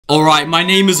Alright, my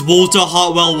name is Walter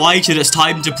Hartwell White and it's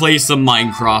time to play some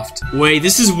Minecraft. Wait,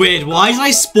 this is weird. Why did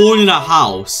I spawn in a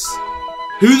house?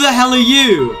 Who the hell are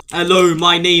you? Hello,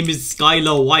 my name is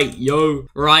Skylar White, yo.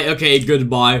 Right, okay,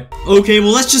 goodbye. Okay,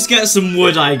 well, let's just get some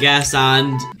wood, I guess,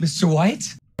 and... Mr.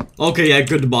 White? Okay, yeah,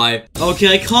 goodbye. Okay,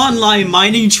 I can't lie,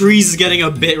 mining trees is getting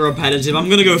a bit repetitive. I'm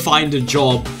gonna go find a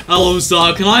job. Hello,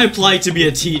 sir, can I apply to be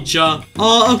a teacher?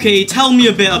 Okay, tell me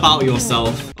a bit about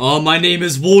yourself. My name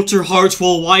is Walter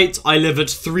Hartwell White. I live at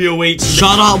 308.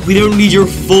 Shut up, we don't need your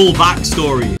full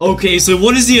backstory. Okay, so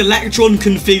what is the electron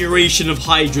configuration of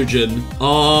hydrogen?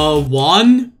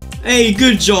 1? Hey,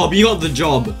 good job, you got the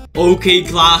job. Okay,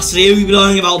 class, today we'll be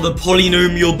learning about the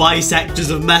polynomial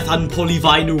bisectors of meth and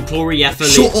polyvinyl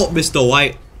chloroethylene. Shut up, Mr.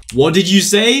 White. What did you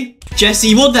say?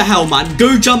 Jesse, what the hell, man?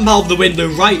 Go jump out the window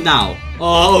right now.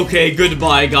 Okay,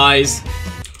 goodbye, guys.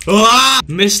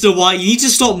 Mr. White, you need to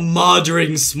stop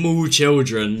murdering small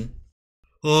children.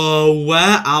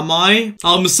 Where am I?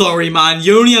 I'm sorry, man,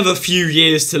 you only have a few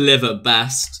years to live at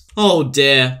best. Oh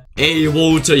dear. Hey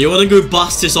Walter, you wanna go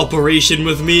bust this operation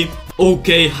with me?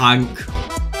 Okay, Hank.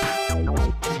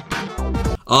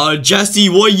 Jesse,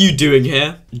 what are you doing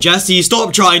here? Jesse,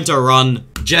 stop trying to run.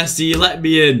 Jesse, let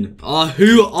me in.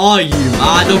 Who are you,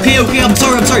 man? Okay, I'm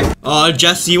sorry.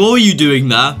 Jesse, what were you doing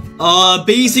there?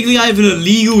 Basically, I have an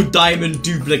illegal diamond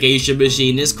duplication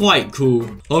machine. It's quite cool.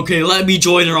 Okay, let me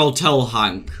join or I'll tell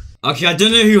Hank. Okay, I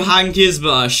don't know who Hank is,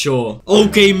 but sure.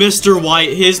 Okay, Mr.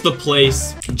 White, here's the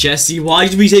place. Jesse, why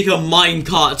did we take a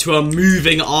minecart to a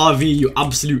moving RV, you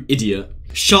absolute idiot?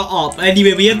 Shut up.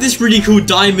 Anyway, we have this really cool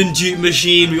diamond dupe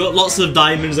machine. We got lots of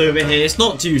diamonds over here. It's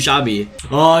not too shabby.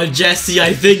 Jesse,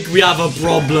 I think we have a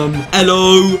problem.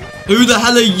 Hello? Who the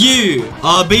hell are you?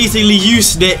 Basically, you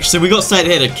snitched, so we got sent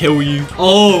here to kill you.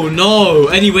 Oh, no.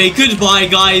 Anyway, goodbye,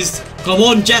 guys. Come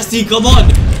on, Jesse, come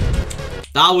on.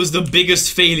 That was the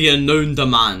biggest failure known to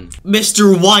man.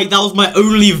 Mr. White, that was my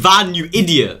only van, you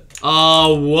idiot.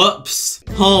 Whoops.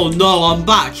 Oh no, I'm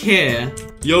back here.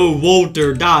 Yo,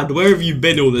 Walter, Dad, where have you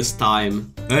been all this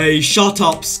time? Hey, shut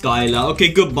up, Skylar.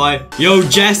 Okay, goodbye. Yo,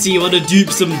 Jesse, you wanna dupe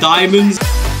some diamonds?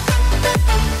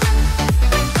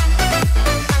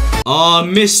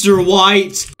 Mr.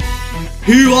 White.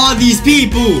 Who are these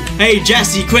people? Hey,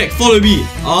 Jesse, quick, follow me.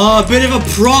 Bit of a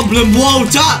problem,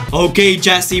 Walter. Okay,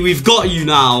 Jesse, we've got you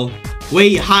now.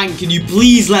 Wait, Hank, can you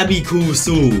please let me call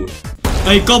Saul?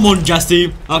 Hey, come on,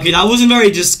 Jesse. Okay, that wasn't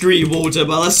very discreet, Walter,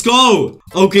 but let's go.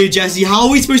 Okay, Jesse, how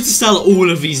are we supposed to sell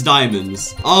all of these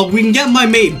diamonds? We can get my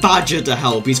mate Badger to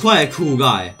help. He's quite a cool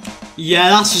guy. Yeah,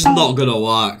 that's just not gonna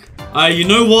work. You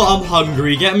know what? I'm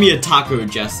hungry. Get me a taco,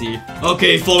 Jesse.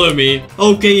 Okay, follow me.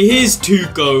 Okay, here's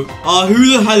Tuco.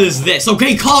 Who the hell is this?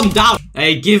 Okay, calm down.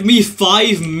 Hey, give me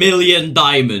 5 million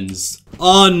diamonds.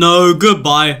 Oh, no.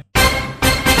 Goodbye.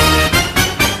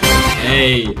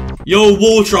 Hey. Yo,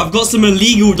 Walter, I've got some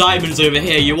illegal diamonds over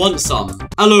here. You want some?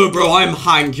 Hello, bro. I'm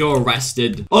Hank. You're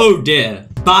arrested. Oh, dear.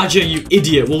 Badger, you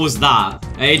idiot. What was that?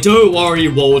 Hey, don't worry,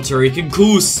 Walter. You can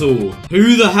call Saul.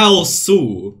 Who the hell's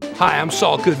Saul? Hi, I'm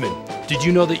Saul Goodman. Did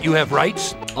you know that you have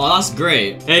rights? Oh, that's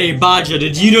great. Hey, Badger,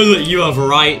 did you know that you have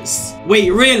rights? Wait,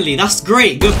 really? That's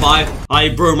great. Goodbye.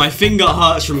 Bro, my finger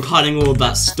hurts from cutting all of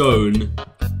that stone.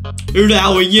 Who the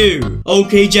hell are you?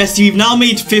 Okay, Jesse, we've now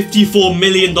made $54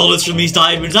 million from these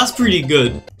diamonds. That's pretty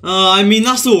good. I mean,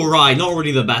 that's alright. Not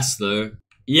really the best, though.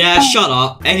 Yeah, shut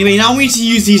up. Anyway, now we need to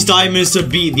use these diamonds to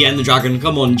beat the Ender Dragon.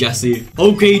 Come on, Jesse.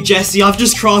 Okay, Jesse, I've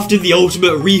just crafted the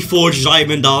ultimate reforged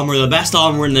diamond armor, the best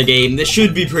armor in the game. This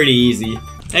should be pretty easy.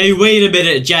 Hey, wait a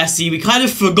minute, Jesse. We kind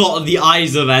of forgot the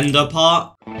Eyes of Ender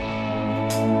part.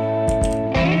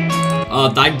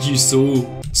 Thank you,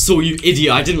 Saul. Saul, you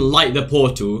idiot. I didn't light the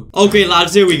portal. Okay,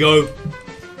 lads, here we go.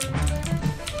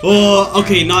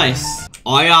 Okay, nice.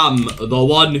 I am the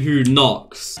one who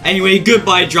knocks. Anyway,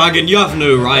 goodbye, dragon. You have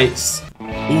no rights.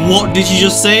 What did you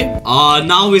just say?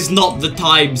 Now is not the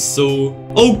time, Saul.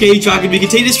 Okay, dragon, we can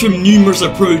take this from numerous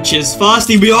approaches.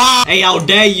 Firstly, Hey, how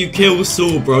dare you kill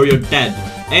Saul, bro? You're dead.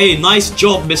 Hey, nice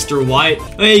job, Mr. White.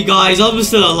 Hey, guys, I'm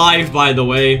still alive, by the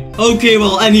way. Okay,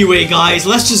 well, anyway, guys,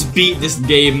 let's just beat this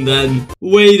game, then.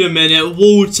 Wait a minute,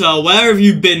 Walter, where have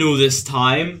you been all this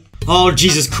time? Oh,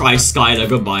 Jesus Christ, Skylar,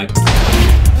 goodbye.